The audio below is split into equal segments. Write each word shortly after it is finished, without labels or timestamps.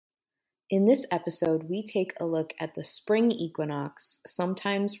In this episode, we take a look at the Spring Equinox,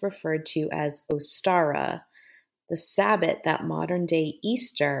 sometimes referred to as Ostara, the Sabbath that modern-day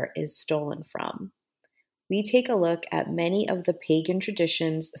Easter is stolen from. We take a look at many of the pagan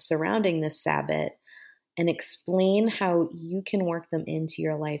traditions surrounding this Sabbath and explain how you can work them into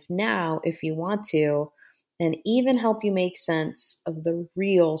your life now if you want to, and even help you make sense of the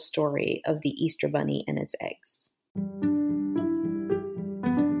real story of the Easter Bunny and its eggs.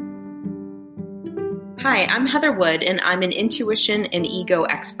 Hi, I'm Heather Wood, and I'm an intuition and ego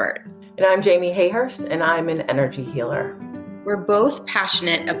expert. And I'm Jamie Hayhurst, and I'm an energy healer. We're both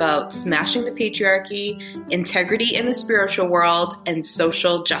passionate about smashing the patriarchy, integrity in the spiritual world, and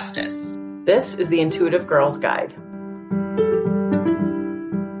social justice. This is the Intuitive Girl's Guide.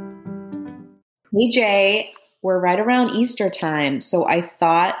 Hey, Jay, we're right around Easter time, so I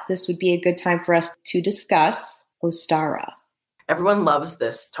thought this would be a good time for us to discuss Ostara. Everyone loves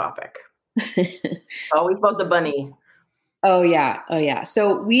this topic. Always love the bunny. Oh yeah.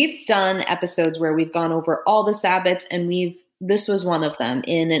 So we've done episodes where we've gone over all the Sabbats, and this was one of them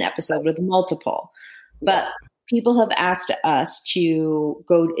in an episode with multiple. But people have asked us to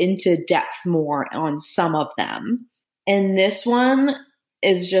go into depth more on some of them. And this one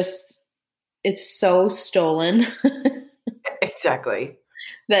is just, it's so stolen. Exactly.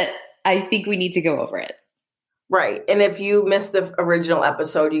 That I think we need to go over it. Right. And if you missed the original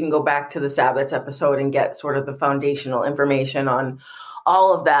episode, you can go back to the Sabbats episode and get sort of the foundational information on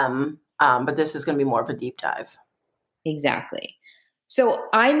all of them. But this is going to be more of a deep dive. Exactly. So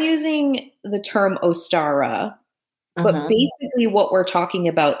I'm using the term Ostara, but basically what we're talking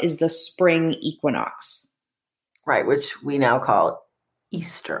about is the spring equinox. Right. Which we now call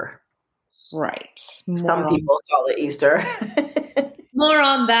Easter. Right. Some people call it Easter. More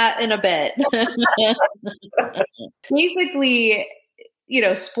on that in a bit. Basically,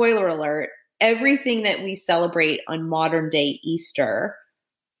 spoiler alert, everything that we celebrate on modern day Easter,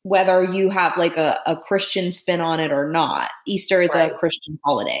 whether you have like a Christian spin on it or not, Easter is a Christian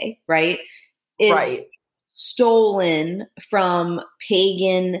holiday, right? Is stolen from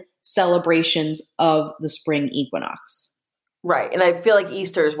pagan celebrations of the spring equinox. Right. And I feel like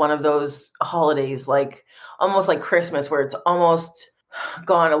Easter is one of those holidays, like almost like Christmas, where it's almost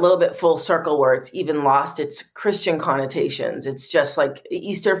gone a little bit full circle, where it's even lost its Christian connotations. It's just like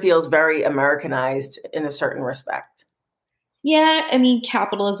Easter feels very Americanized in a certain respect. Yeah, I mean,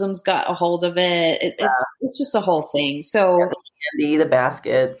 capitalism's got a hold of it. It's just a whole thing. So the candy, the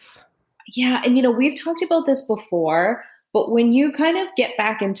baskets. Yeah, and we've talked about this before, but when you kind of get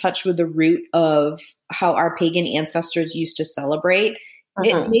back in touch with the root of how our pagan ancestors used to celebrate,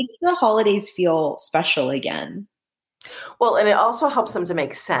 it makes the holidays feel special again. Well, and it also helps them to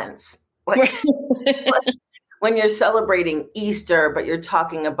make sense. Like when you're celebrating Easter, but you're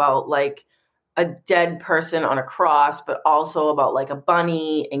talking about like a dead person on a cross, but also about like a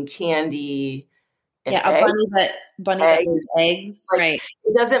bunny and candy. And a bunny that lays eggs. Like, right.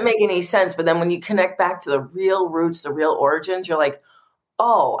 It doesn't make any sense. But then when you connect back to the real roots, the real origins, you're like,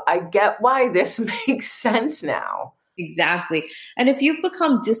 oh, I get why this makes sense now. Exactly. And if you've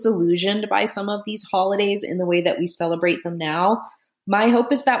become disillusioned by some of these holidays in the way that we celebrate them now, my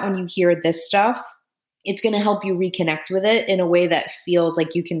hope is that when you hear this stuff, it's going to help you reconnect with it in a way that feels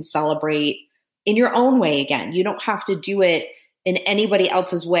like you can celebrate in your own way again. You don't have to do it in anybody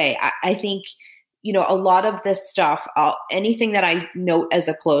else's way. I think, a lot of this stuff, anything that I note as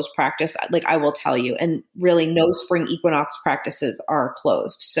a closed practice, like I will tell you, and really no spring equinox practices are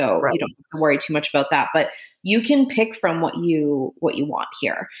closed. So you don't have to worry too much about that. But you can pick from what you want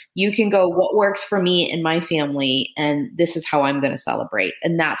here. You can go, what works for me and my family, and this is how I'm going to celebrate.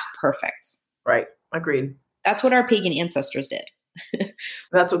 And that's perfect. Right. Agreed. That's what our pagan ancestors did.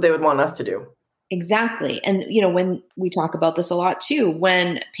 That's what they would want us to do. Exactly. And, when we talk about this a lot too,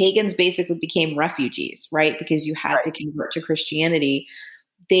 when pagans basically became refugees, right? Because you had to convert to Christianity,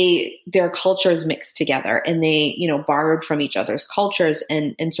 their cultures mixed together, and they, borrowed from each other's cultures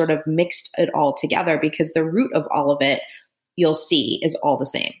and sort of mixed it all together, because the root of all of it, you'll see, is all the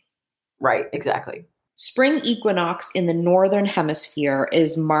same. Right. Exactly. Spring equinox in the Northern Hemisphere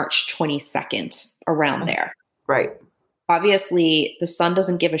is March 22nd, around there. Right. Obviously, the sun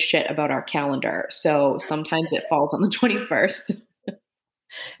doesn't give a shit about our calendar, so sometimes it falls on the 21st.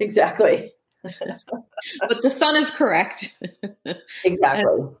 Exactly. But the sun is correct.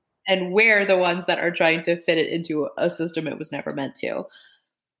 Exactly. And we're the ones that are trying to fit it into a system it was never meant to.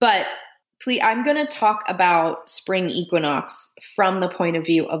 But please, I'm going to talk about spring equinox from the point of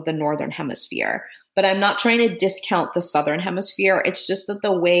view of the Northern Hemisphere. But I'm not trying to discount the Southern Hemisphere. It's just that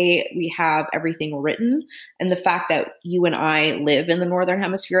the way we have everything written and the fact that you and I live in the Northern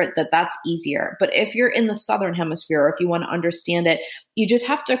Hemisphere, that's easier. But if you're in the Southern Hemisphere, or if you want to understand it, you just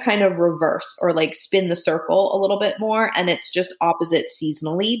have to kind of reverse or like spin the circle a little bit more. And it's just opposite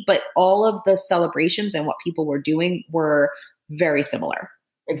seasonally. But all of the celebrations and what people were doing were very similar.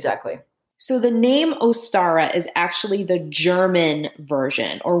 Exactly. So the name Ostara is actually the German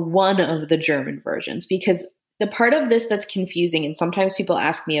version, or one of the German versions, because the part of this that's confusing, and sometimes people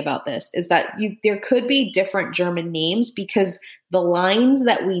ask me about this, is that there could be different German names because the lines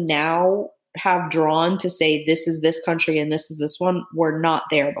that we now have drawn to say this is this country and this is this one were not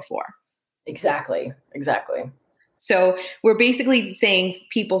there before. Exactly. So we're basically saying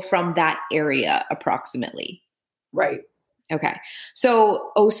people from that area approximately. Right. Okay.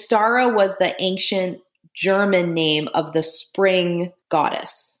 So Ostara was the ancient German name of the spring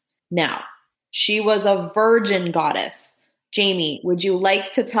goddess. Now, she was a virgin goddess. Jamie, would you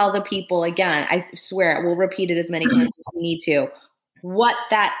like to tell the people again, I swear we'll repeat it as many times as we need to, what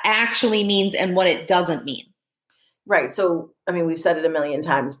that actually means and what it doesn't mean? Right. So, I mean, we've said it a million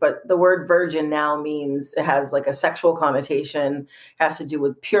times, but the word virgin now means it has like a sexual connotation, has to do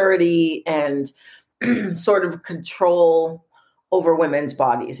with purity and sort of control over women's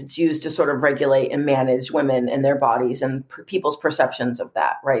bodies. It's used to sort of regulate and manage women and their bodies and people's perceptions of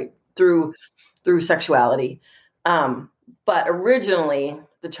that, right? Through sexuality. But originally,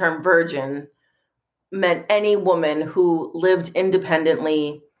 the term virgin meant any woman who lived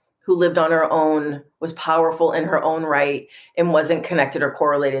independently, who lived on her own, was powerful in her own right, and wasn't connected or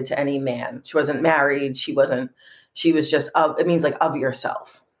correlated to any man. She wasn't married. She was just it means like of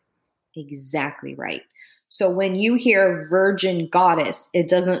yourself. Exactly right. So when you hear virgin goddess, it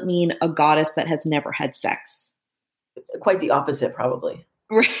doesn't mean a goddess that has never had sex. Quite the opposite, probably.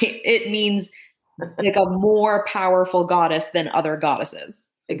 Right. It means like a more powerful goddess than other goddesses.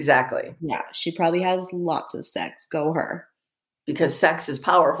 Exactly. Yeah. She probably has lots of sex. Go her. Because sex is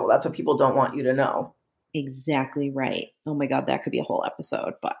powerful. That's what people don't want you to know. Exactly right. Oh my God, that could be a whole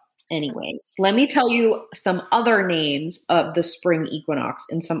episode. But anyways, let me tell you some other names of the spring equinox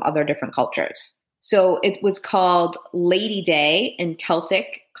in some other different cultures. So it was called Lady Day in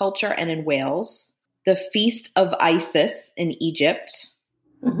Celtic culture and in Wales, the Feast of Isis in Egypt.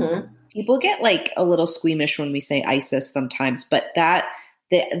 Mm-hmm. People get like a little squeamish when we say ISIS sometimes, but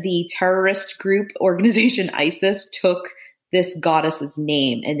the terrorist group organization ISIS took this goddess's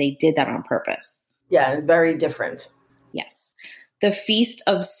name and they did that on purpose. Yeah, very different. Yes. The Feast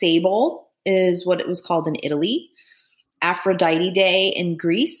of Sable is what it was called in Italy. Aphrodite Day in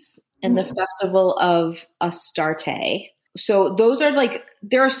Greece, and the Festival of Astarte. So those are like,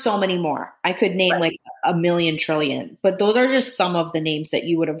 there are so many more. I could name like a million trillion, but those are just some of the names that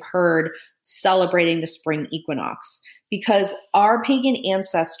you would have heard celebrating the spring equinox, because our pagan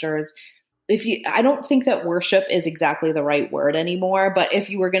ancestors, I don't think that worship is exactly the right word anymore, but if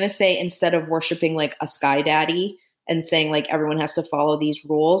you were going to say, instead of worshiping like a sky daddy and saying like everyone has to follow these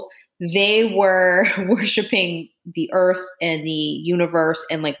rules, they were worshiping the earth and the universe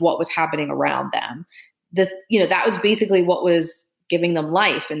and like what was happening around them. That was basically what was giving them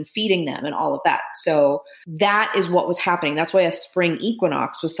life and feeding them and all of that. So that is what was happening. That's why a spring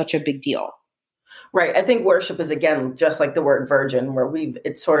equinox was such a big deal. Right. I think worship is, again, just like the word virgin, where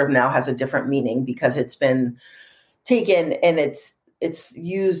it sort of now has a different meaning because it's been taken and it's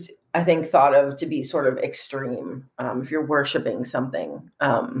used, I think, thought of to be sort of extreme if you're worshiping something.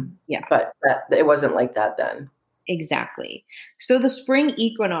 But it wasn't like that then. Exactly. So the spring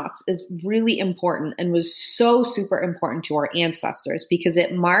equinox is really important and was so super important to our ancestors because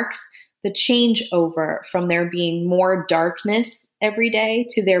it marks the changeover from there being more darkness every day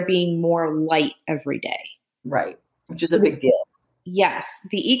to there being more light every day. Right. Which is a big deal. Yes.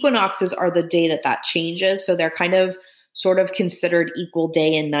 The equinoxes are the day that changes. So they're kind of sort of considered equal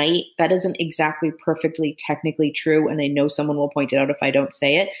day and night. That isn't exactly perfectly technically true. And I know someone will point it out if I don't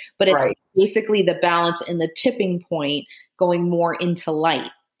say it, but it's basically the balance and the tipping point going more into light.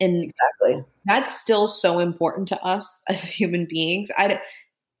 And exactly, that's still so important to us as human beings.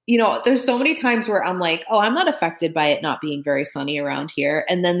 There's so many times where I'm like, oh, I'm not affected by it not being very sunny around here.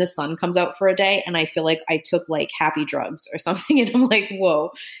 And then the sun comes out for a day and I feel like I took like happy drugs or something. And I'm like,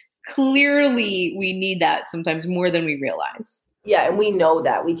 whoa, clearly we need that sometimes more than we realize. Yeah. And we know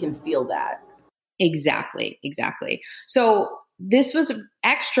that. We can feel that. Exactly. So this was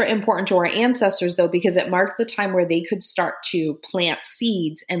extra important to our ancestors, though, because it marked the time where they could start to plant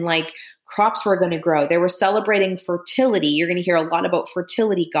seeds and like crops were going to grow. They were celebrating fertility. You're going to hear a lot about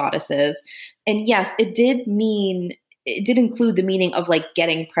fertility goddesses. And yes, it did mean it did include the meaning of like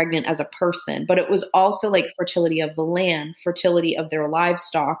getting pregnant as a person, but it was also like fertility of the land, fertility of their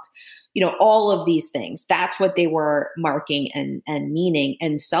livestock, all of these things. That's what they were marking and meaning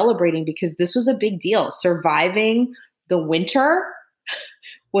and celebrating, because this was a big deal. Surviving the winter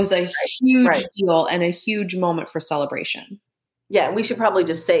was a huge deal and a huge moment for celebration. Yeah, and we should probably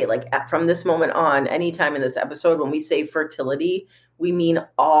just say, like, from this moment on, anytime in this episode, when we say fertility, we mean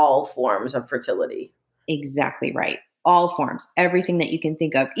all forms of fertility. Exactly right. All forms, everything that you can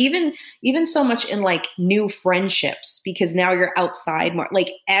think of, even so much in like new friendships, because now you're outside more,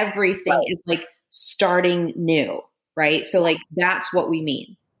 like everything is like starting new, right? So like, that's what we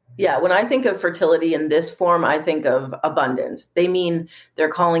mean. Yeah. When I think of fertility in this form, I think of abundance. They're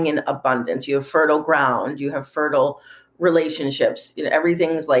calling in abundance. You have fertile ground, you have fertile relationships,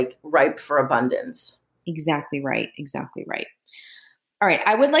 everything's like ripe for abundance. Exactly right. Exactly right. All right.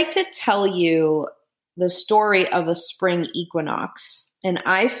 I would like to tell you the story of a spring equinox. And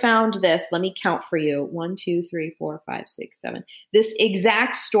I found this, let me count for you. 1, 2, 3, 4, 5, 6, 7. This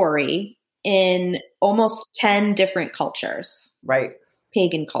exact story in almost 10 different cultures. Right.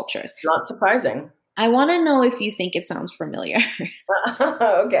 Pagan cultures. Not surprising. I want to know if you think it sounds familiar.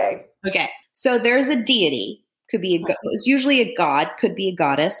 Okay. Okay. So there's a deity. Could be it's usually a god, could be a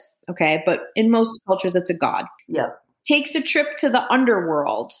goddess. Okay. But in most cultures, it's a god. Yep. Takes a trip to the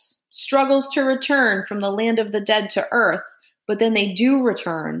underworld, struggles to return from the land of the dead to earth, but then they do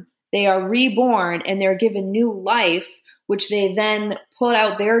return. They are reborn and they're given new life, which they then put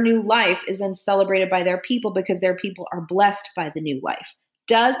out. Their new life is then celebrated by their people because their people are blessed by the new life.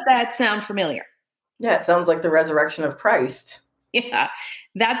 Does that sound familiar? Yeah, it sounds like the resurrection of Christ. Yeah,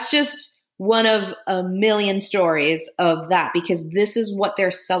 that's just one of a million stories of that, because this is what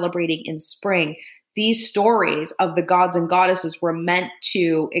they're celebrating in spring. These stories of the gods and goddesses were meant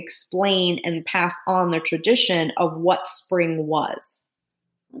to explain and pass on the tradition of what spring was.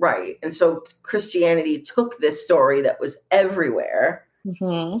 Right. And so Christianity took this story that was everywhere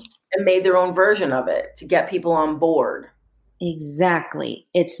and made their own version of it to get people on board. Exactly.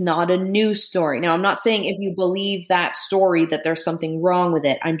 It's not a new story. Now, I'm not saying if you believe that story that there's something wrong with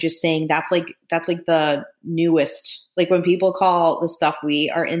it. I'm just saying that's like the newest. Like when people call the stuff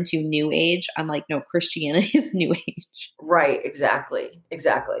we are into new age, I'm like, no, Christianity is new age. Right. Exactly.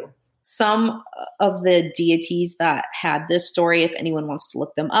 Exactly. Some of the deities that had this story, if anyone wants to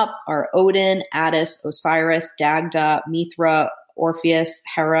look them up, are Odin, Attis, Osiris, Dagda, Mithra, Orpheus,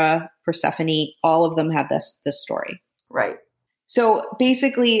 Hera, Persephone. All of them have this story. Right. So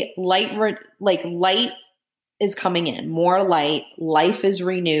basically, light is coming in, more light, life is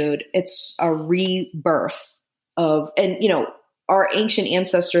renewed. It's a rebirth our ancient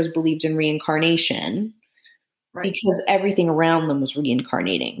ancestors believed in reincarnation, right, because everything around them was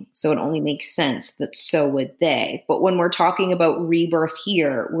reincarnating. So it only makes sense that so would they. But when we're talking about rebirth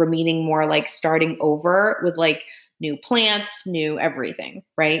here, we're meaning more like starting over with like new plants, new everything,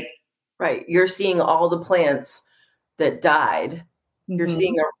 right? Right. You're seeing all the plants that died.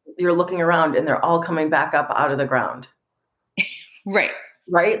 You're looking around and they're all coming back up out of the ground. Right.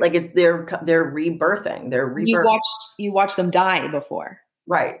 Right. Like they're rebirthing. You watched them die before.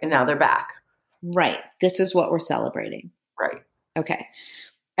 Right. And now they're back. Right. This is what we're celebrating. Right. Okay.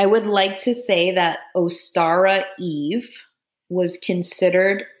 I would like to say that Ostara Eve was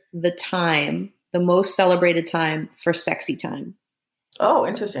considered the most celebrated time for sexy time. Oh,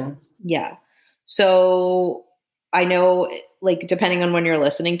 interesting. Yeah. So I know, like, depending on when you're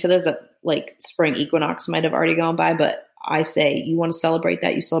listening to this, like spring equinox might have already gone by, but I say you want to celebrate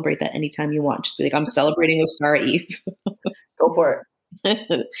that, you celebrate that anytime you want. Just be like, I'm celebrating Ostara Eve. Go for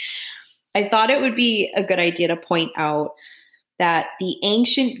it. I thought it would be a good idea to point out that the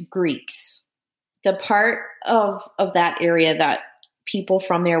ancient Greeks, the part of that area that people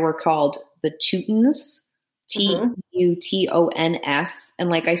from there were called the Teutons, Teutons. And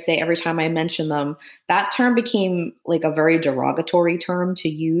like I say, every time I mention them, that term became like a very derogatory term to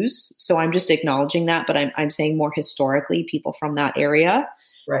use. So I'm just acknowledging that, but I'm saying more historically, people from that area.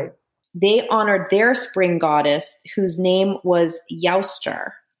 Right. They honored their spring goddess, whose name was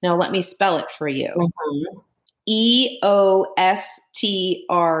Eostre. Now let me spell it for you. Eostre.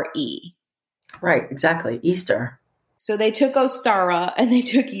 Right, exactly. Easter. So they took Ostara and they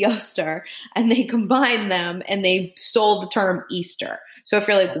took Eostre and they combined them and they stole the term Easter. So if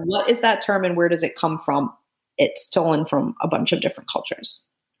you're like, what is that term and where does it come from? It's stolen from a bunch of different cultures.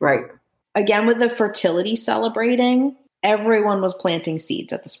 Right. Again, with the fertility celebrating, everyone was planting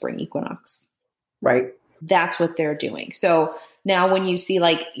seeds at the spring equinox. Right. That's what they're doing. So now when you see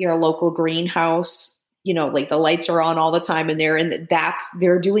like your local greenhouse like the lights are on all the time and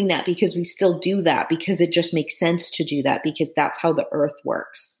they're doing that because we still do that because it just makes sense to do that because that's how the earth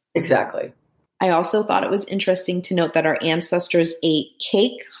works. Exactly. I also thought it was interesting to note that our ancestors ate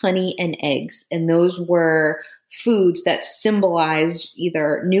cake, honey, and eggs, and those were foods that symbolized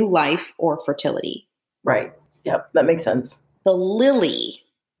either new life or fertility. Right. Yep. That makes sense. The lily,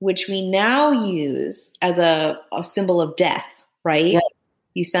 which we now use as a symbol of death, right? Yes.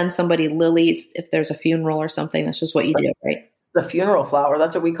 You send somebody lilies if there's a funeral or something. That's just what you do, right? The funeral flower.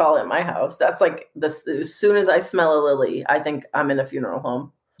 That's what we call it in my house. That's like this. As soon as I smell a lily, I think I'm in a funeral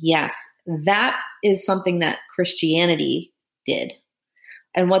home. Yes. That is something that Christianity did.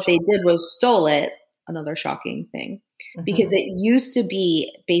 And what they did was stole it. Another shocking thing, because it used to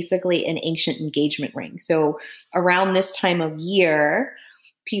be basically an ancient engagement ring. So around this time of year,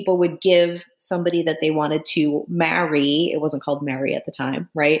 people would give somebody that they wanted to marry. It wasn't called marry at the time,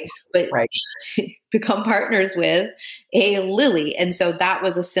 right? But right. become partners with a lily. And so that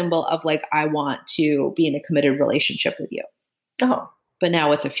was a symbol of like, I want to be in a committed relationship with you. Oh. But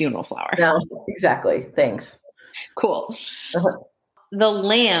now it's a funeral flower. No, exactly. Thanks. Cool. The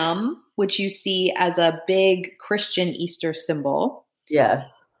lamb, which you see as a big Christian Easter symbol.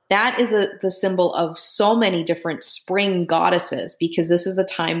 Yes. That is the symbol of so many different spring goddesses because this is the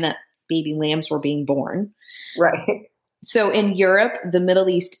time that baby lambs were being born. Right. So in Europe, the Middle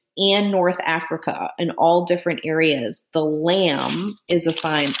East, and North Africa, in all different areas, the lamb is a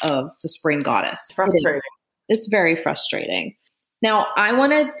sign of the spring goddess. It's frustrating. It's very frustrating. Now, I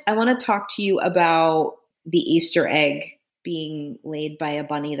want to talk to you about the Easter egg being laid by a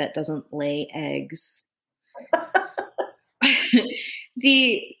bunny that doesn't lay eggs.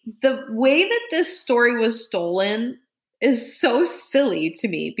 The way that this story was stolen is so silly to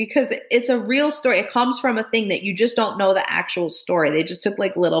me because it's a real story. It comes from a thing that you just don't know the actual story. They just took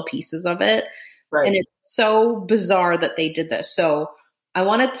like little pieces of it. Right. And it's so bizarre that they did this. So I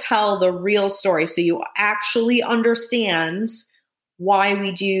want to tell the real story so you actually understand why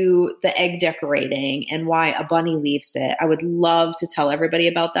we do the egg decorating and why a bunny leaves it. I would love to tell everybody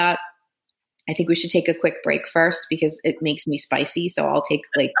about that. I think we should take a quick break first because it makes me spicy. So I'll take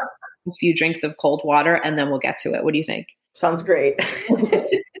like a few drinks of cold water and then we'll get to it. What do you think? Sounds great.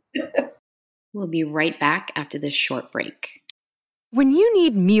 We'll be right back after this short break. When you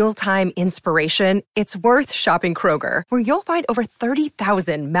need mealtime inspiration, it's worth shopping Kroger, where you'll find over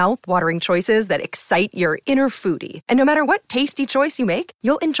 30,000 mouth-watering choices that excite your inner foodie. And no matter what tasty choice you make,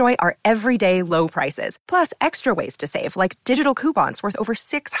 you'll enjoy our everyday low prices, plus extra ways to save, like digital coupons worth over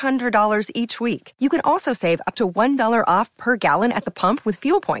 $600 each week. You can also save up to $1 off per gallon at the pump with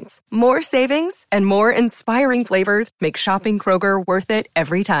fuel points. More savings and more inspiring flavors make shopping Kroger worth it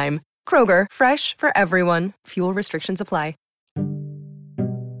every time. Kroger, fresh for everyone. Fuel restrictions apply.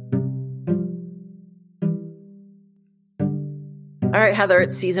 All right, Heather,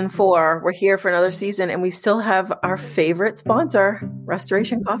 it's season 4. We're here for another season, and we still have our favorite sponsor,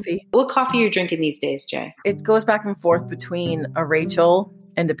 Restoration Coffee. What coffee are you drinking these days, Jay? It goes back and forth between a Rachel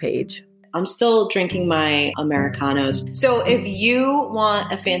and a Paige. I'm still drinking my Americanos. So if you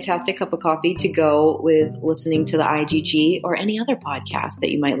want a fantastic cup of coffee to go with listening to the IGG or any other podcast that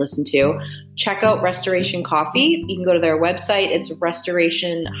you might listen to, check out Restoration Coffee. You can go to their website. It's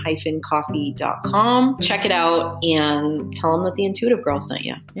restoration-coffee.com. Check it out and tell them that the Intuitive Girl sent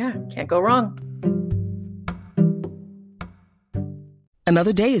you. Yeah, can't go wrong.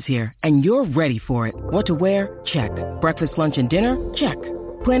 Another day is here and you're ready for it. What to wear? Check. Breakfast, lunch, and dinner? Check.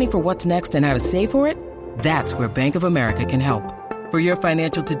 Planning for what's next and how to save for it? That's where Bank of America can help. For your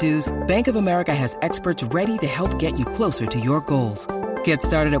financial to-dos, Bank of America has experts ready to help get you closer to your goals. Get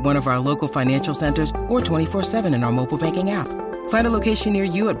started at one of our local financial centers or 24/7 in our mobile banking app. Find a location near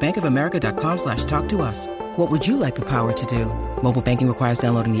you at bankofamerica.com/talktous. What would you like the power to do? Mobile banking requires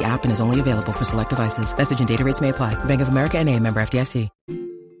downloading the app and is only available for select devices. Message and data rates may apply. Bank of America N.A., member FDIC.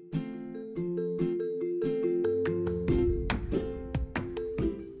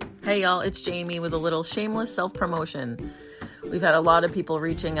 Hey y'all, it's Jamie with a little shameless self-promotion. We've had a lot of people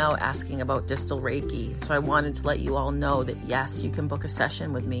reaching out asking about distal Reiki, so I wanted to let you all know that yes, you can book a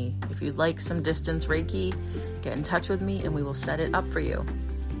session with me. If you'd like some distance Reiki, get in touch with me and we will set it up for you.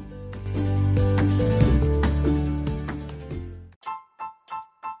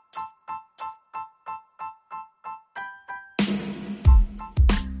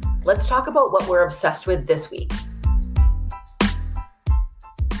 Let's talk about what we're obsessed with this week.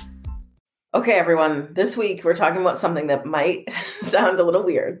 Okay, everyone, this week we're talking about something that might sound a little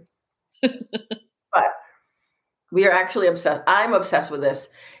weird, but we are actually obsessed. I'm obsessed with this,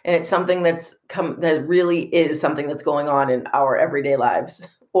 and it's something that really is something that's going on in our everyday lives.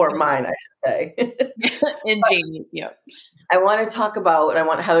 or mine, I should say. And Jamie, yeah. I want to talk about, and I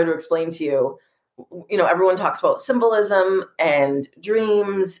want Heather to explain to you, everyone talks about symbolism and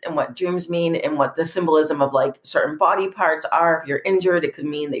dreams and what dreams mean and what the symbolism of like certain body parts are. If you're injured, it could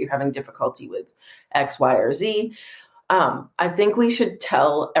mean that you're having difficulty with X, Y, or Z. I think we should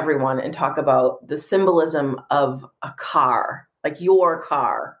tell everyone and talk about the symbolism of a car, like your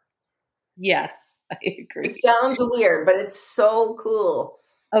car. Yes, I agree. It sounds weird, but it's so cool.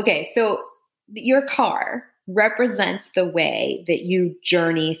 Okay, so your car represents the way that you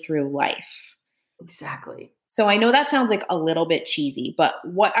journey through life. Exactly. So I know that sounds like a little bit cheesy, but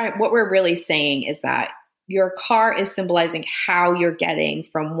what we're really saying is that your car is symbolizing how you're getting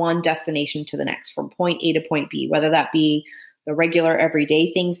from one destination to the next, from point A to point B, whether that be the regular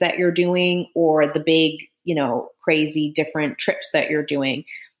everyday things that you're doing or the big, crazy different trips that you're doing.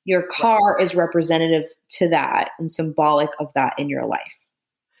 Your car is representative to that and symbolic of that in your life.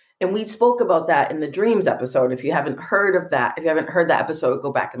 And we spoke about that in the dreams episode. If you haven't heard of that, if you haven't heard that episode,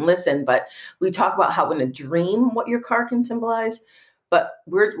 go back and listen. But we talk about how in a dream, what your car can symbolize. But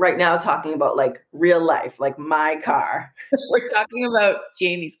we're right now talking about like real life, like my car. We're talking about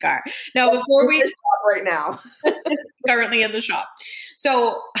Jamie's car. Now, before we shop right now, it's currently in the shop.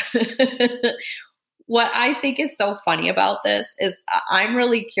 So what I think is so funny about this is I'm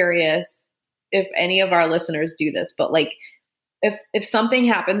really curious if any of our listeners do this, but like, if something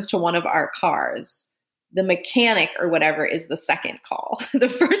happens to one of our cars, the mechanic or whatever is the second call. The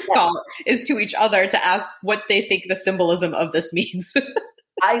first call is to each other to ask what they think the symbolism of this means.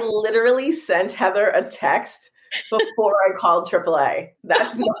 I literally sent Heather a text before I called AAA.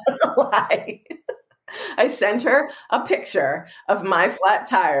 That's not a lie. I sent her a picture of my flat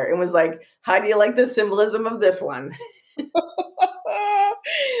tire and was like, how do you like the symbolism of this one?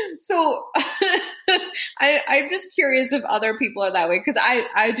 So I'm just curious if other people are that way, because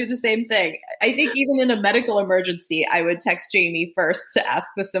I do the same thing. I think even in a medical emergency, I would text Jamie first to ask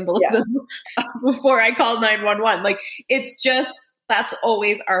the symbolism before I call 911. Like, it's just, that's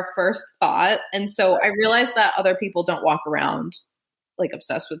always our first thought. And so I realize that other people don't walk around like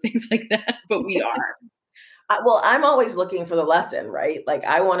obsessed with things like that, but we are. Well, I'm always looking for the lesson, right? Like,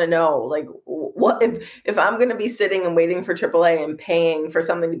 I want to know, like, what if I'm going to be sitting and waiting for AAA and paying for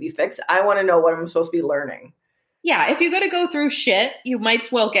something to be fixed, I want to know what I'm supposed to be learning. Yeah, if you're going to go through shit, you might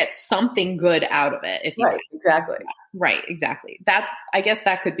as well get something good out of it. If you right, exactly. Right, exactly. I guess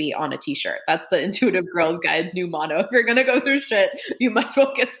that could be on a t-shirt. That's the Intuitive Girls Guide new motto. If you're going to go through shit, you might as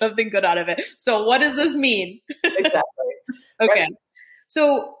well get something good out of it. So what does this mean? Exactly. Okay. Right.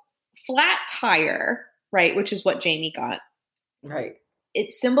 So flat tire, right, which is what Jamie got. Right.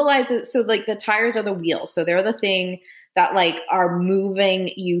 It symbolizes, so like the tires are the wheels. So they're the thing that like are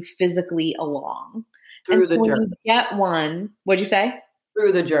moving you physically along. Through the journey. When you get one, what'd you say?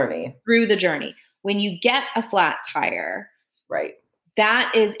 Through the journey. Through the journey. When you get a flat tire, right,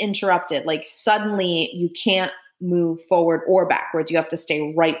 that is interrupted. Like suddenly you can't move forward or backwards. You have to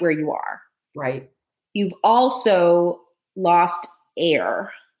stay right where you are. Right. You've also lost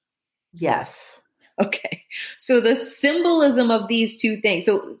air. Yes. Okay. So the symbolism of these two things.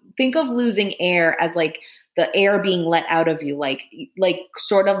 So think of losing air as like the air being let out of you, like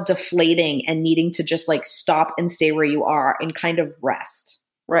sort of deflating and needing to just like stop and stay where you are and kind of rest.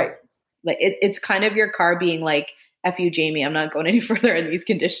 Right. Like it's kind of your car being like, F you, Jamie, I'm not going any further in these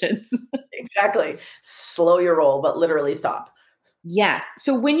conditions. Exactly. Slow your roll, but literally stop. Yes.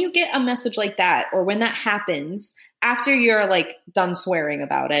 So when you get a message like that, or when that happens, after you're like done swearing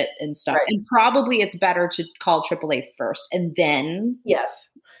about it and stuff, right. And probably it's better to call AAA first and then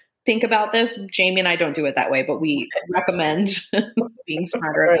think about this. Jamie and I don't do it that way, but we recommend being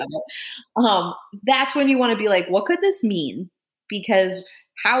smarter about it. That's when you want to be like, what could this mean? Because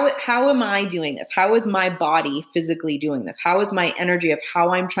how am I doing this? How is my body physically doing this? How is my energy of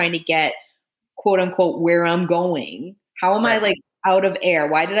how I'm trying to get, quote unquote, where I'm going? How am I like out of air?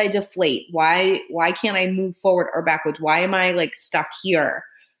 Why did I deflate? Why can't I move forward or backwards? Why am I like stuck here?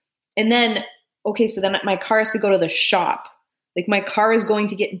 And then, okay, so then my car has to go to the shop. Like my car is going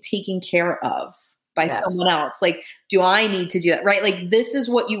to get taken care of by someone else. Like, do I need to do that? Right? Like this is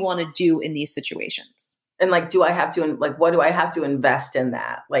what you want to do in these situations. And like, do I have to, like, what do I have to invest in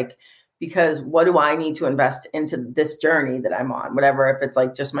that? Like, because what do I need to invest into this journey that I'm on? Whatever, if it's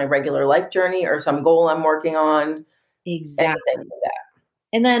like just my regular life journey or some goal I'm working on. Exactly. Like that.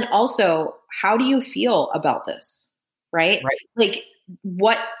 And then also, how do you feel about this? Right? Like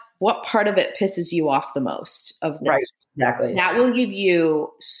what part of it pisses you off the most of this? Right. Exactly. That will give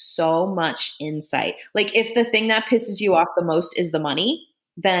you so much insight. Like if the thing that pisses you off the most is the money,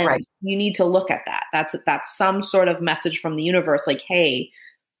 then you need to look at that. That's some sort of message from the universe. Like, hey,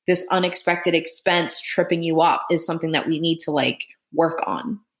 this unexpected expense tripping you up is something that we need to like work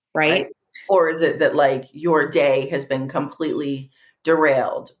on, right? Or is it that like your day has been completely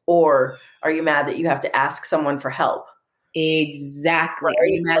derailed? Or are you mad that you have to ask someone for help? Exactly. Are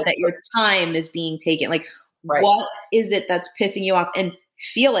you mad that your time is being taken? Like, what is it that's pissing you off? And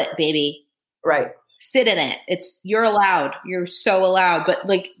feel it, baby. Right. Sit in it. You're allowed. You're so allowed, but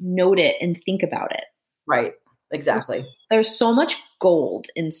like note it and think about it. Right. Exactly. There's so much gold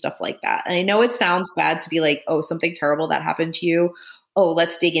in stuff like that. And I know it sounds bad to be like, oh, something terrible that happened to you. Oh,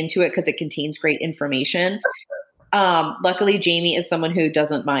 let's dig into it because it contains great information. Luckily, Jamie is someone who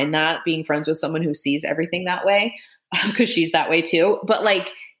doesn't mind that, being friends with someone who sees everything that way, because she's that way too. But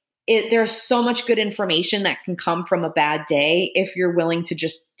like, there's so much good information that can come from a bad day if you're willing to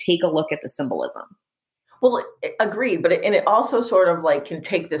just take a look at the symbolism. Well, agreed. But it also sort of like can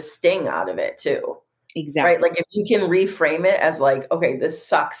take the sting out of it too. Exactly. Right. Like if you can reframe it as like, okay, this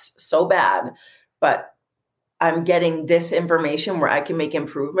sucks so bad, but I'm getting this information where I can make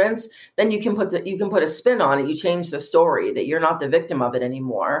improvements, then you can put a spin on it. You change the story that you're not the victim of it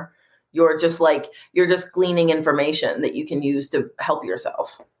anymore. You're just gleaning information that you can use to help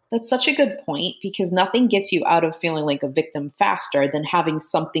yourself. That's such a good point, because nothing gets you out of feeling like a victim faster than having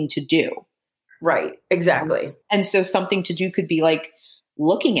something to do. Right. Exactly. And so something to do could be like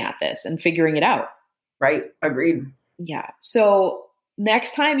looking at this and figuring it out. Right. Agreed. Yeah. So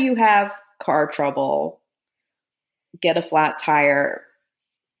next time you have car trouble, get a flat tire,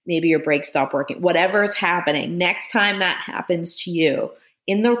 maybe your brakes stop working, whatever's happening, next time that happens to you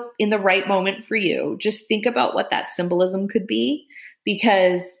in the right moment for you, just think about what that symbolism could be,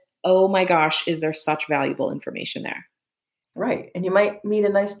 because, oh my gosh, is there such valuable information there. Right. And you might meet a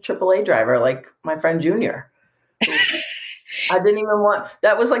nice AAA driver like my friend Junior. I didn't even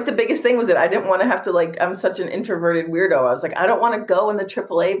that was like the biggest thing was that I didn't want to have to like, I'm such an introverted weirdo. I was like, I don't want to go in the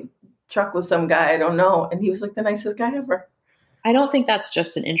AAA truck with some guy I don't know. And he was like the nicest guy ever. I don't think that's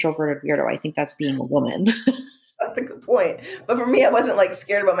just an introverted weirdo. I think that's being a woman. That's a good point. But for me, I wasn't like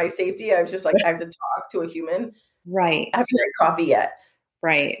scared about my safety. I was just like, I have to talk to a human. Right. I haven't had coffee yet.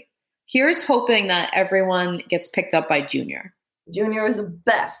 Right. Here's hoping that everyone gets picked up by Junior. Junior is the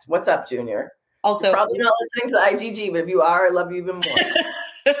best. What's up, Junior? Also, you're probably not listening to IGG, but if you are, I love you even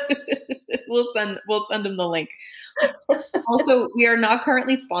more. We'll send him the link. Also, we are not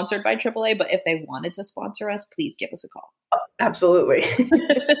currently sponsored by AAA, but if they wanted to sponsor us, please give us a call. Oh, absolutely.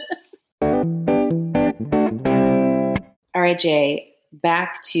 All right, Jay,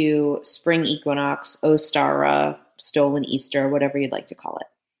 back to Spring Equinox, Ostara, Stolen Easter, whatever you'd like to call it.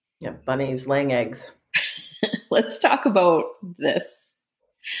 Yeah, bunnies laying eggs. Let's talk about this.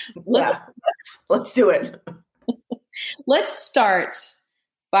 Let's do it. Let's start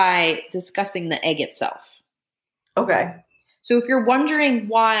by discussing the egg itself. Okay. So if you're wondering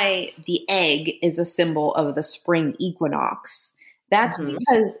why the egg is a symbol of the spring equinox, that's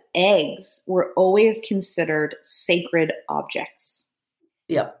because eggs were always considered sacred objects.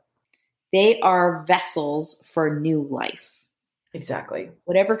 Yep. They are vessels for new life. Exactly.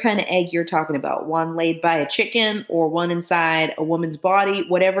 Whatever kind of egg you're talking about, one laid by a chicken or one inside a woman's body,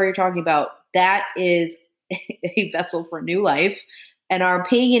 whatever you're talking about, that is a vessel for new life. And our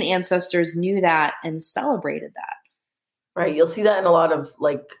pagan ancestors knew that and celebrated that. Right. You'll see that in a lot of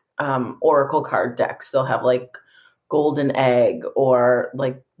like oracle card decks. They'll have like golden egg or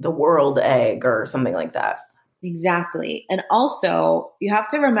like the world egg or something like that. Exactly. And also you have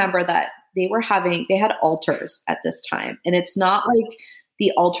to remember that they had altars at this time. And it's not like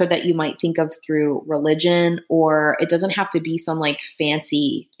the altar that you might think of through religion, or it doesn't have to be some like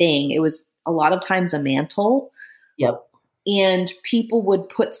fancy thing. It was a lot of times a mantle. Yep. And people would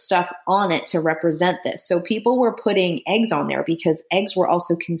put stuff on it to represent this. So people were putting eggs on there because eggs were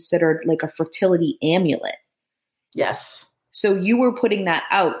also considered like a fertility amulet. Yes. So you were putting that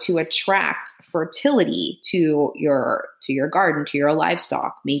out to attract fertility to your garden, to your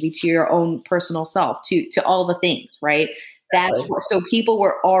livestock, maybe to your own personal self, to all the things, right? So people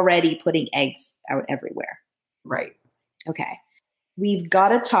were already putting eggs out everywhere. Right. Okay. We've got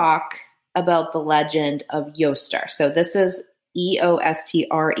to talk about the legend of Eostre. So this is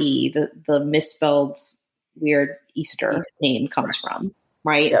Eostre, the misspelled weird Easter name comes from,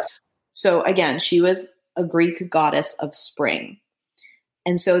 right? Yeah. So again, she was a Greek goddess of spring.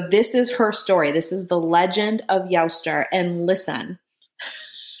 And so this is her story. This is the legend of Eostre. And listen,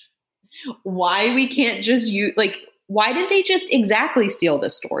 why we can't just why did they just exactly steal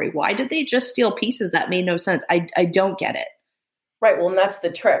this story? Why did they just steal pieces that made no sense? I don't get it. Right. Well, and that's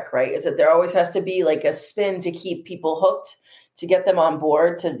the trick, right? Is that there always has to be like a spin to keep people hooked, to get them on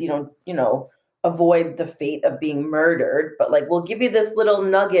board, to, avoid the fate of being murdered, but like, we'll give you this little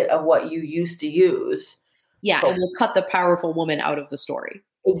nugget of what you used to use. Yeah. And we'll cut the powerful woman out of the story.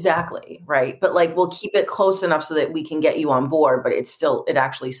 Exactly. Right. But like, we'll keep it close enough so that we can get you on board, but it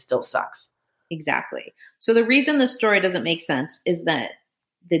actually still sucks. Exactly. So the reason the story doesn't make sense is that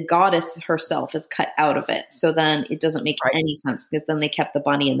the goddess herself is cut out of it. So then it doesn't make any sense because then they kept the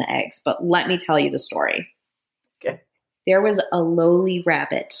bunny and the eggs. But let me tell you the story. Okay. There was a lowly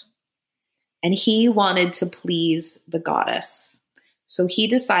rabbit and he wanted to please the goddess. So he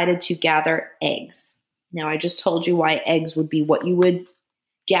decided to gather eggs. Now I just told you why eggs would be what you would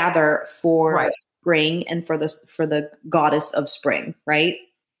gather for spring and for the goddess of spring, right?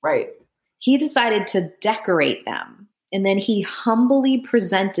 Right. He decided to decorate them. And then he humbly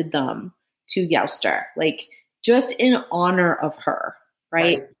presented them to Youster, like just in honor of her,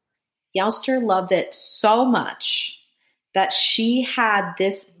 right? Youster loved it so much that she had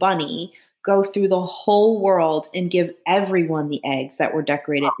this bunny go through the whole world and give everyone the eggs that were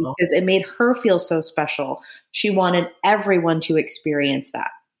decorated because it made her feel so special. She wanted everyone to experience that.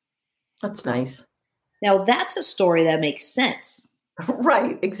 That's nice. Now that's a story that makes sense.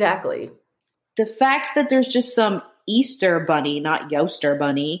 Right, exactly. The fact that there's just some Easter bunny, not Youster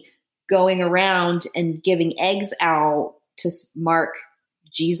bunny, going around and giving eggs out to mark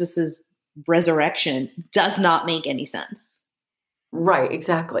Jesus's resurrection does not make any sense. Right,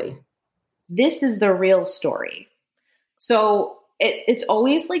 exactly. This is the real story. So it's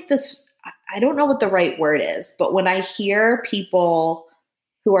always like this, I don't know what the right word is, but when I hear people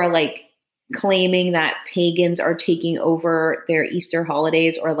who are like claiming that pagans are taking over their Easter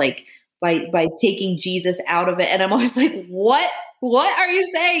holidays or like by taking Jesus out of it. And I'm always like, what are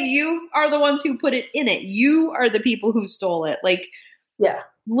you saying? You are the ones who put it in it. You are the people who stole it. Like, yeah,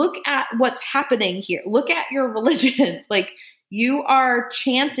 look at what's happening here. Look at your religion. Like you are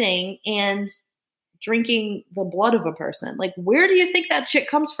chanting and drinking the blood of a person. Like, where do you think that shit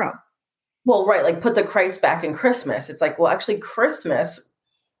comes from? Well, right. Like put the Christ back in Christmas. It's like, well, actually Christmas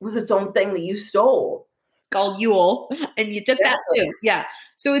was its own thing that you stole. It's called Yule and you took that too. Yeah.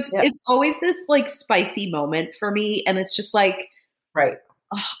 So it's always this like spicy moment for me. And it's just like, right.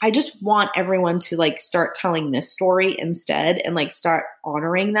 I just want everyone to like start telling this story instead and like start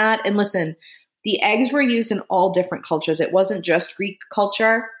honoring that. And listen, the eggs were used in all different cultures. It wasn't just Greek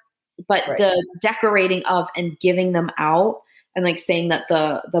culture, but the decorating of and giving them out and like saying that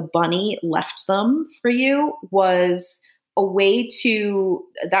the bunny left them for you was a way to,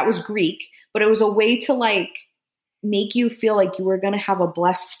 that was Greek, but it was a way to like make you feel like you were going to have a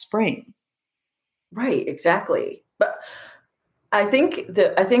blessed spring. Right, exactly. But I think,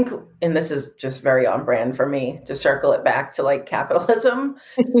 and this is just very on brand for me to circle it back to like capitalism,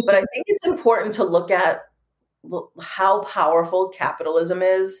 but I think it's important to look at how powerful capitalism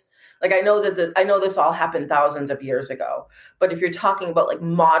is. Like I know this all happened thousands of years ago, but if you're talking about like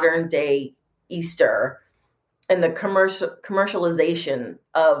modern day Easter and the commercialization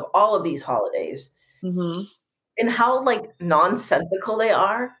of all of these holidays and how like nonsensical they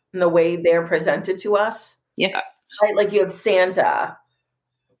are in the way they're presented to us. Yeah. Right? Like you have Santa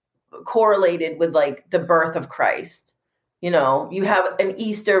correlated with like the birth of Christ. You know, you have an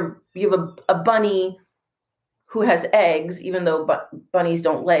Easter, you have a bunny who has eggs, even though bunnies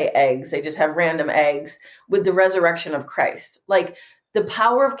don't lay eggs. They just have random eggs with the resurrection of Christ. Like the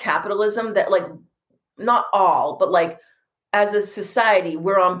power of capitalism that like, not all, but like as a society,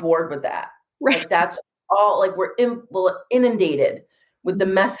 we're on board with that. Right. Like that's all like we're inundated with the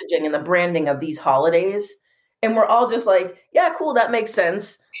messaging and the branding of these holidays. And we're all just like, yeah, cool. That makes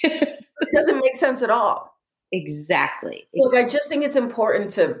sense. It doesn't make sense at all. Exactly. Look, I just think it's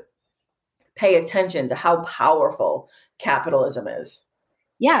important to pay attention to how powerful capitalism is.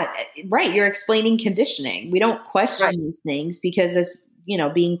 Yeah, right. You're explaining conditioning. We don't question these things because it's,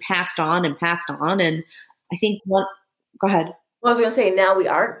 being passed on. And I think go ahead. Well, I was going to say now we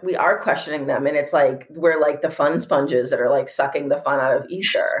are questioning them, and it's like we're like the fun sponges that are like sucking the fun out of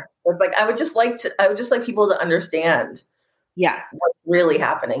Easter. It's like I would just like people to understand, what's really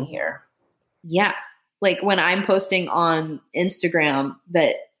happening here. Yeah, like when I'm posting on Instagram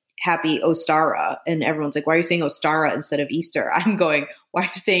that Happy Ostara, and everyone's like, "Why are you saying Ostara instead of Easter?" I'm going, "Why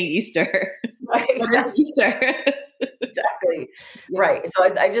are you saying Easter? Right, what is Easter?" Exactly. Yeah. Right. So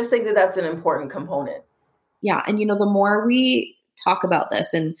I just think that that's an important component. Yeah. And, the more we talk about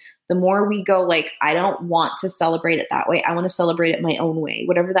this and the more we go like, I don't want to celebrate it that way. I want to celebrate it my own way,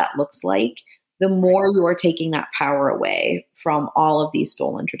 whatever that looks like, the more you are taking that power away from all of these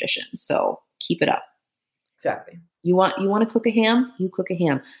stolen traditions. So keep it up. Exactly. You want to cook a ham? You cook a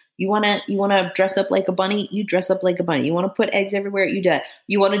ham. You want to dress up like a bunny? You dress up like a bunny. You want to put eggs everywhere? You do that.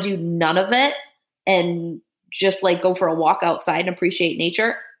 You want to do none of it? and just like go for a walk outside and appreciate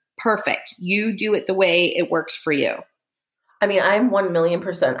nature, perfect. You do it the way it works for you. I mean, I'm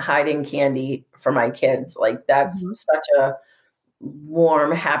 1,000,000% hiding candy for my kids. Like that's such a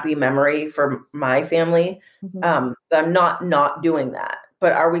warm, happy memory for my family. That I'm not doing that.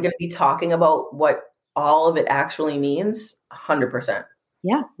 But are we going to be talking about what all of it actually means? 100%.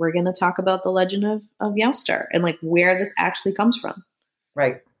 Yeah, we're going to talk about the legend of Yowster and like where this actually comes from.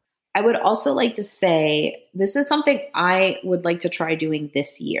 Right. I would also like to say this is something I would like to try doing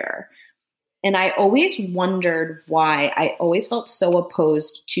this year. And I always wondered why I always felt so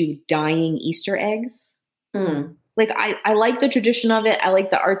opposed to dyeing Easter eggs. Like I like the tradition of it. I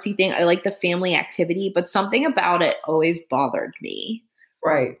like the artsy thing. I like the family activity, but something about it always bothered me.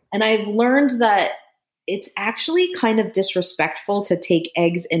 Right. And I've learned that it's actually kind of disrespectful to take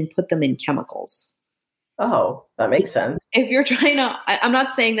eggs and put them in chemicals. Oh, that makes sense. If you're trying to, I'm not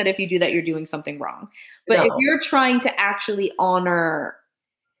saying that if you do that, you're doing something wrong, but if you're trying to actually honor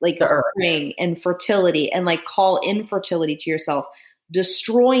like spring and fertility and like call infertility to yourself,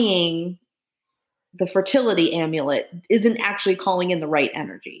 destroying the fertility amulet isn't actually calling in the right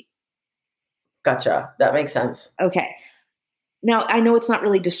energy. Gotcha. That makes sense. Okay. Now, I know it's not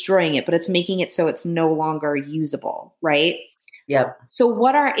really destroying it, but it's making it so it's no longer usable, right? Yep. So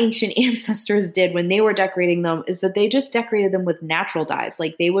what our ancient ancestors did when they were decorating them is that they just decorated them with natural dyes.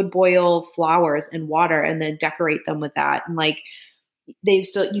 Like they would boil flowers in water and then decorate them with that. And like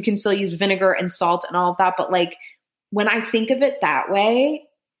you can still use vinegar and salt and all of that. But like when I think of it that way,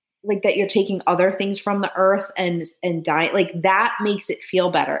 like that you're taking other things from the earth and dye, like that makes it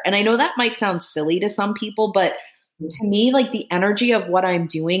feel better. And I know that might sound silly to some people, but to me, like the energy of what I'm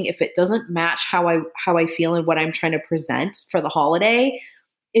doing, if it doesn't match how I feel and what I'm trying to present for the holiday,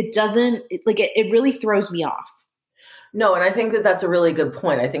 it doesn't it really throws me off. No. And I think that that's a really good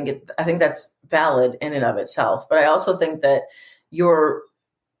point. I think that's valid in and of itself. But I also think that you're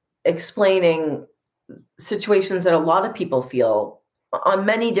explaining situations that a lot of people feel on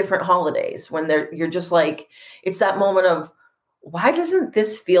many different holidays when you're just like, it's that moment of, why doesn't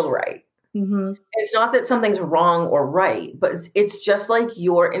this feel right? It's not that something's wrong or right, but it's just like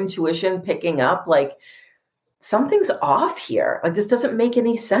your intuition picking up like something's off here. Like this doesn't make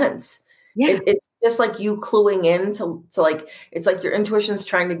any sense. Yeah. It's just like you cluing in to like, it's like your intuition's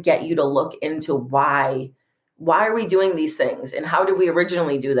trying to get you to look into why are we doing these things and how did we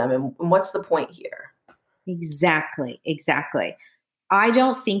originally do them? And what's the point here? Exactly. I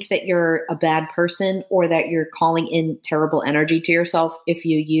don't think that you're a bad person or that you're calling in terrible energy to yourself if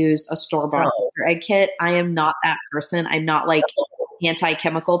you use a store-bought Easter egg kit. I am not that person. I'm not like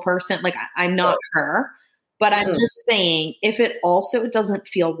anti-chemical person. Like I'm not her, but I'm just saying if it also doesn't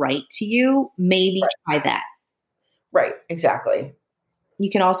feel right to you, maybe try that. Right. Exactly. You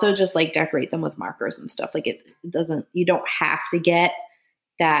can also just like decorate them with markers and stuff. Like you don't have to get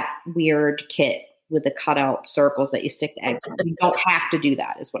that weird kit with the cutout circles that you stick the eggs on. You don't have to do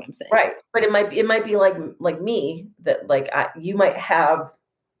that is what I'm saying. Right. But it might be like me that like you might have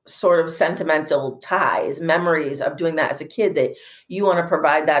sort of sentimental ties, memories of doing that as a kid that you want to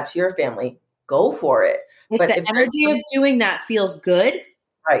provide that to your family. Go for it. If the energy of doing that feels good,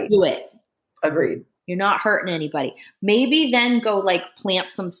 right, do it. Agreed. You're not hurting anybody. Maybe then go like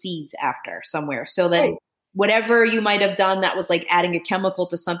plant some seeds after somewhere so that whatever you might have done that was like adding a chemical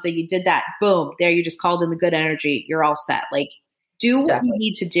to something, you did that, boom, there you just called in the good energy. You're all set. Like do what you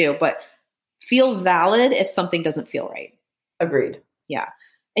need to do, but feel valid if something doesn't feel right. Agreed. Yeah.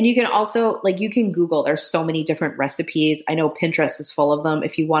 And you can also you can Google, there's so many different recipes. I know Pinterest is full of them.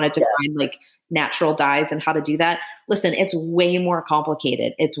 If you wanted to find like natural dyes and how to do that, listen, it's way more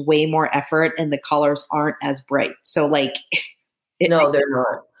complicated. It's way more effort and the colors aren't as bright. So no, they're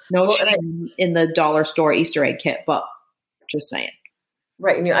not. No shame in the dollar store Easter egg kit, but just saying.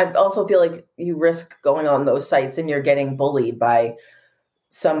 Right. I mean, I also feel like you risk going on those sites and you're getting bullied by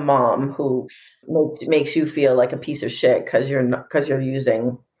some mom who makes you feel like a piece of shit because you're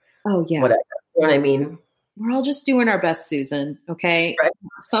using whatever. You know what I mean? We're all just doing our best, Susan. Okay. Right.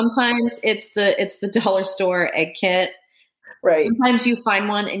 Sometimes it's the dollar store egg kit. Right. Sometimes you find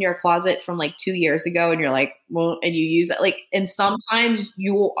one in your closet from like 2 years ago and you're like, well, and you use it and sometimes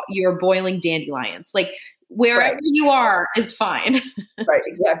you're boiling dandelions. Like wherever you are is fine. Right.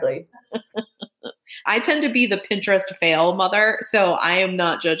 Exactly. I tend to be the Pinterest fail mother, so I am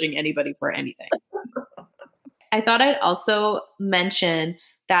not judging anybody for anything. I thought I'd also mention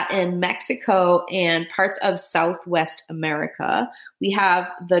that in Mexico and parts of Southwest America, we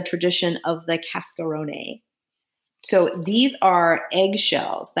have the tradition of the cascarone. So these are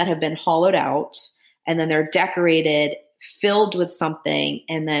eggshells that have been hollowed out and then they're decorated filled with something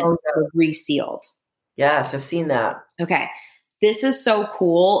and then resealed. Yes, I've seen that. Okay. This is so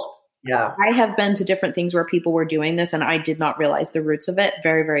cool. Yeah. I have been to different things where people were doing this and I did not realize the roots of it.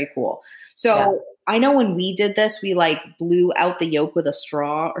 Very, very cool. So I know when we did this, we like blew out the yolk with a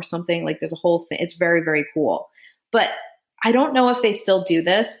straw or something. Like there's a whole thing. It's very, very cool. But I don't know if they still do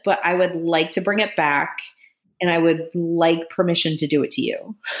this, but I would like to bring it back and I would like permission to do it to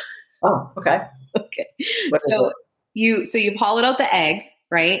you. Oh, okay. Okay. So you've hollowed out the egg,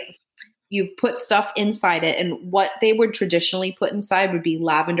 right? You've put stuff inside it. And what they would traditionally put inside would be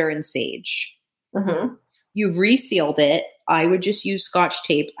lavender and sage. Mm-hmm. You've resealed it. I would just use Scotch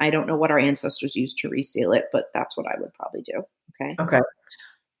tape. I don't know what our ancestors used to reseal it, but that's what I would probably do. Okay. Okay.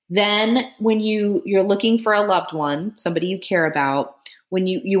 Then when you're looking for a loved one, somebody you care about, when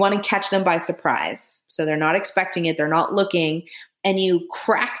you want to catch them by surprise. So they're not expecting it. They're not looking. And you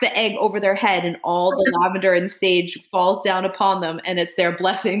crack the egg over their head and all the lavender and sage falls down upon them and it's their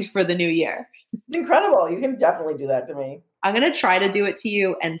blessings for the new year. It's incredible. You can definitely do that to me. I'm going to try to do it to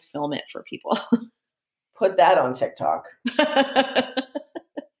you and film it for people. Put that on TikTok.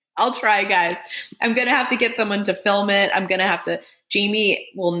 I'll try, guys. I'm going to have to get someone to film it. Jamie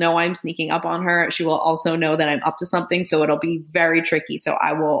will know I'm sneaking up on her. She will also know that I'm up to something. So it'll be very tricky. So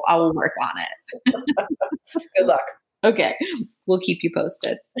I will work on it. Good luck. Okay. We'll keep you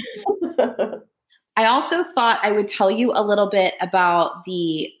posted. I also thought I would tell you a little bit about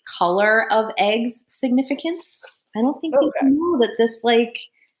the color of eggs significance. I don't think people know that this, like,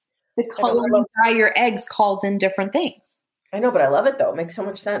 the color you dye your eggs calls in different things. I know, but I love it though. It makes so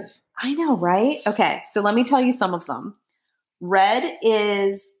much sense. I know, right? Okay. So let me tell you some of them. Red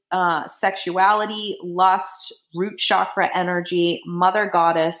is sexuality, lust, root chakra energy, mother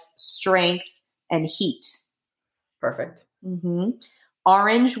goddess, strength, and heat. Perfect. Mm-hmm.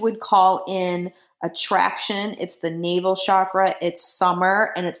 Orange would call in attraction. It's the navel chakra. It's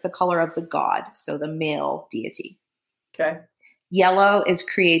summer, and it's the color of the god, so the male deity. Okay. Yellow is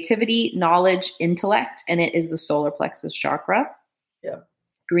creativity, knowledge, intellect, and it is the solar plexus chakra. Yeah.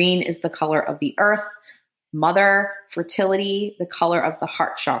 Green is the color of the earth, mother, fertility, the color of the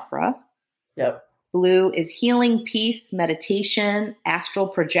heart chakra. Yep. Blue is healing, peace, meditation, astral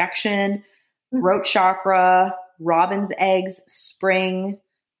projection, throat chakra, robin's eggs, spring,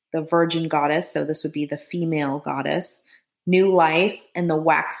 the virgin goddess. So this would be the female goddess, new life, and the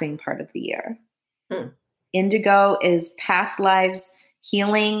waxing part of the year. Indigo is past lives,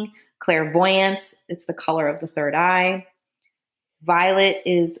 healing, clairvoyance. It's the color of the third eye. Violet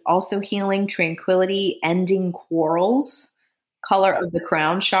is also healing, tranquility, ending quarrels. Color of the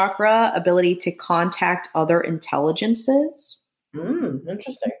crown chakra, ability to contact other intelligences.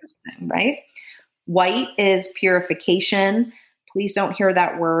 Interesting. Right? White is purification. Please don't hear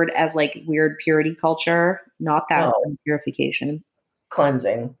that word as like weird purity culture. Not that purification.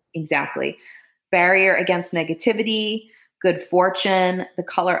 Cleansing. Exactly. Barrier against negativity, good fortune, the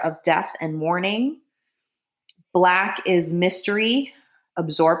color of death and mourning. Black is mystery,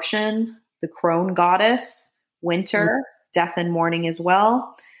 absorption, the crone goddess, winter, death and mourning as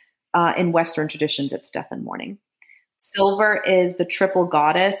well. In Western traditions, it's death and mourning. Silver is the triple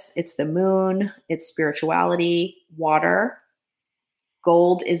goddess. It's the moon, it's spirituality, water.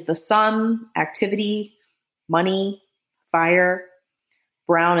 Gold is the sun, activity, money, fire.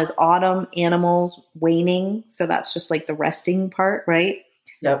 Brown is autumn, animals, waning. So that's just like the resting part, right?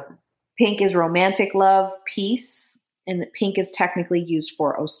 Yep. Pink is romantic love, peace. And pink is technically used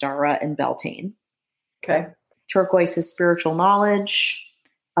for Ostara and Beltane. Okay. Turquoise is spiritual knowledge.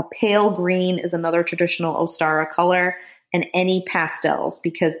 A pale green is another traditional Ostara color. And any pastels,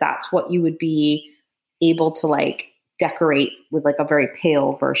 because that's what you would be able to like decorate with like a very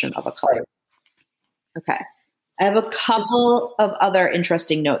pale version of a color. Okay. I have a couple of other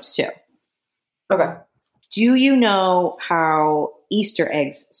interesting notes too. Okay. Do you know how Easter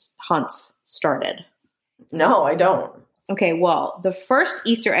eggs hunts started? No, I don't. Okay, well, the first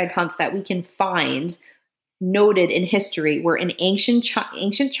Easter egg hunts that we can find noted in history were in ancient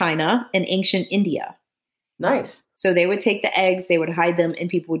China and ancient India. Nice. So they would take the eggs, they would hide them, and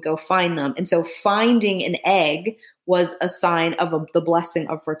people would go find them. And so finding an egg was a sign of the blessing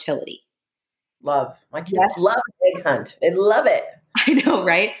of fertility. Love. My kids love egg hunt. They love it. I know,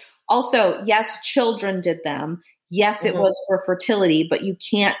 right? Also, yes, children did them. Yes, it was for fertility, but you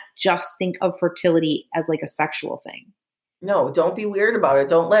can't just think of fertility as like a sexual thing. No, don't be weird about it.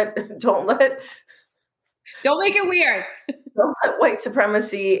 Don't make it weird. Don't let white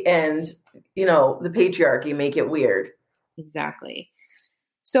supremacy and, the patriarchy make it weird. Exactly.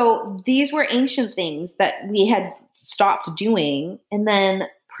 So these were ancient things that we had stopped doing. And then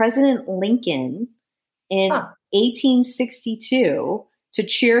President Lincoln in 1862 to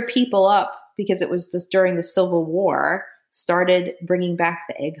cheer people up because it was during the Civil War, started bringing back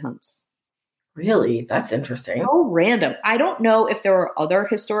the egg hunts. Really? That's interesting. So random. I don't know if there were other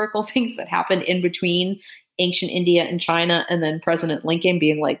historical things that happened in between ancient India and China and then President Lincoln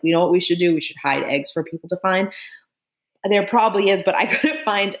being like, you know what we should do? We should hide eggs for people to find. There probably is, but I couldn't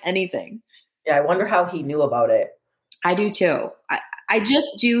find anything. Yeah, I wonder how he knew about it. I do too. I just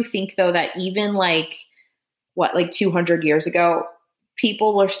do think though that even like 200 years ago,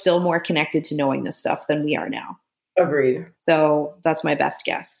 people were still more connected to knowing this stuff than we are now. Agreed. So that's my best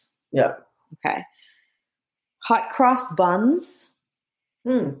guess. Yeah. Okay. Hot cross buns.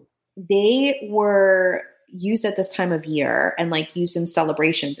 They were used at this time of year and like used in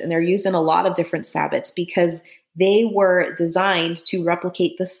celebrations. And they're used in a lot of different Sabbats because they were designed to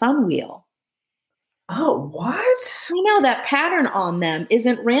replicate the sun wheel. Oh, what? I know that pattern on them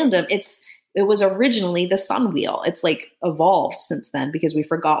isn't random. It was originally the sun wheel. It's like evolved since then because we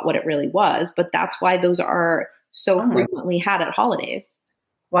forgot what it really was. But that's why those are so frequently had at holidays.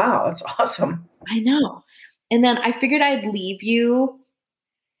 Wow, that's awesome. I know. And then I figured I'd leave you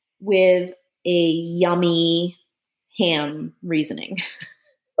with a yummy ham reasoning.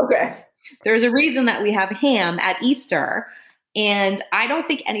 Okay. There's a reason that we have ham at Easter, and I don't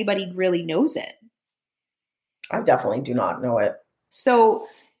think anybody really knows it. I definitely do not know it. So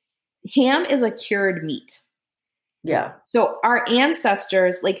ham is a cured meat. Yeah. So our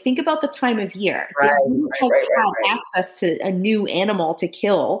ancestors, like, think about the time of year. They didn't have access to a new animal to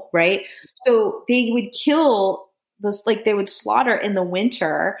kill, right? So they would kill this, like they would slaughter in the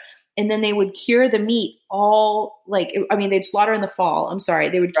winter, and then they would cure the meat they'd slaughter in the fall. I'm sorry.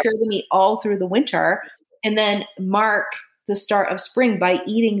 They would cure the meat all through the winter and then mark the start of spring by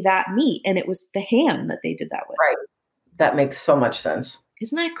eating that meat. And it was the ham that they did that with. Right. That makes so much sense.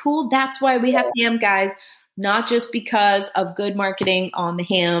 Isn't that cool? That's why we have ham, guys. Not just because of good marketing on the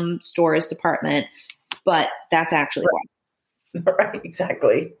ham stores department, but that's actually why. Right,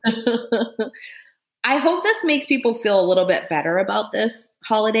 exactly. I hope this makes people feel a little bit better about this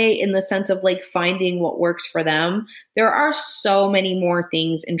holiday in the sense of like finding what works for them. There are so many more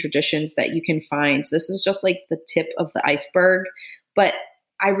things and traditions that you can find. This is just like the tip of the iceberg, but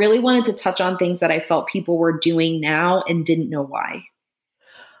I really wanted to touch on things that I felt people were doing now and didn't know why.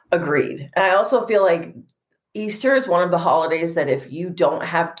 Agreed. And I also feel like Easter is one of the holidays that if you don't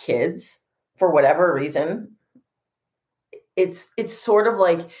have kids for whatever reason, it's sort of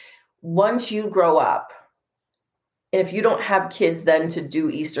like once you grow up, and if you don't have kids then to do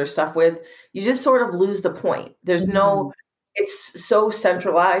Easter stuff with, you just sort of lose the point. There's it's so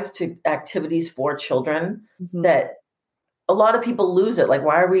centralized to activities for children that a lot of people lose it. Like,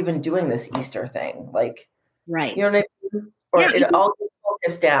 why are we even doing this Easter thing? Like, right. You know what I mean? Or it all gets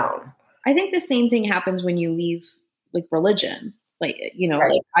focused down. I think the same thing happens when you leave like religion. Like,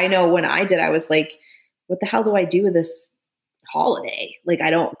 like I know when I did, I was like, what the hell do I do with this holiday? Like,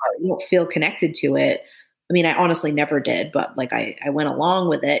 I don't feel connected to it. I mean, I honestly never did, but like I went along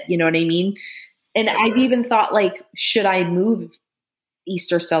with it. You know what I mean? And I've even thought like, should I move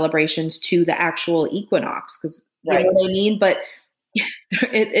Easter celebrations to the actual equinox? Because you know what I mean? But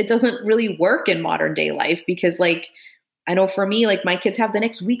it doesn't really work in modern day life because like, I know for me, like my kids have the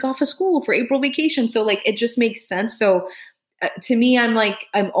next week off of school for April vacation. So like, it just makes sense. So to me,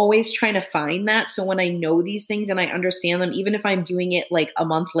 I'm always trying to find that. So when I know these things and I understand them, even if I'm doing it like a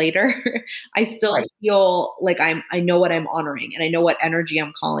month later, I still feel like I know what I'm honoring and I know what energy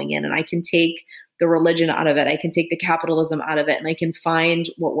I'm calling in, and I can take the religion out of it. I can take the capitalism out of it, and I can find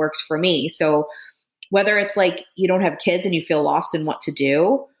what works for me. So whether it's like you don't have kids and you feel lost in what to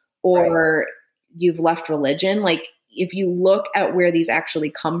do, or you've left religion, like if you look at where these actually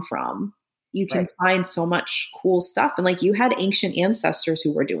come from, you can find so much cool stuff. And like you had ancient ancestors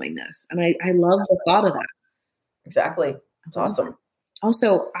who were doing this. And I love the thought of that. Exactly. That's awesome.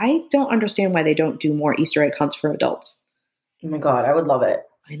 Also, I don't understand why they don't do more Easter egg hunts for adults. Oh my God, I would love it.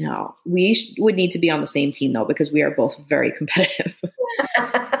 I know. We would need to be on the same team though, because we are both very competitive.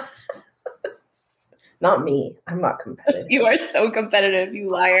 Not me. I'm not competitive. You are so competitive, you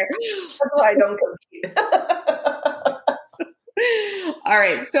liar. That's why I don't compete. All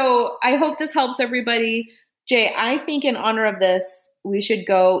right. So I hope this helps everybody. Jay, I think in honor of this, we should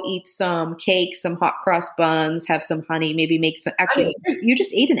go eat some cake, some hot cross buns, have some honey, maybe make some. Actually, you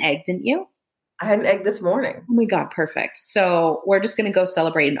just ate an egg, didn't you? I had an egg this morning. Oh my God. Perfect. So we're just going to go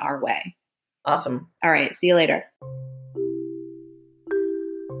celebrate in our way. Awesome. All right. See you later.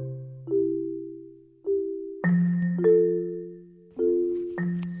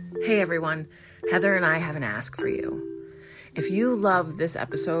 Hey everyone, Heather and I have an ask for you. If you love this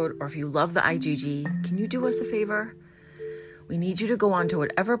episode or if you love the IGG, can you do us a favor? We need you to go onto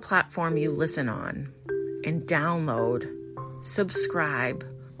whatever platform you listen on and download, subscribe,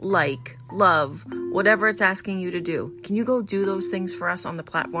 like, love, whatever it's asking you to do. Can you go do those things for us on the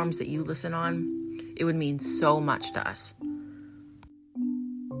platforms that you listen on? It would mean so much to us.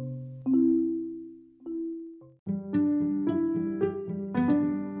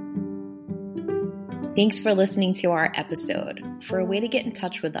 Thanks for listening to our episode. For a way to get in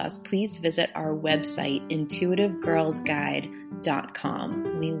touch with us, please visit our website,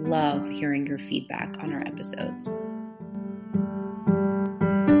 intuitivegirlsguide.com. We love hearing your feedback on our episodes.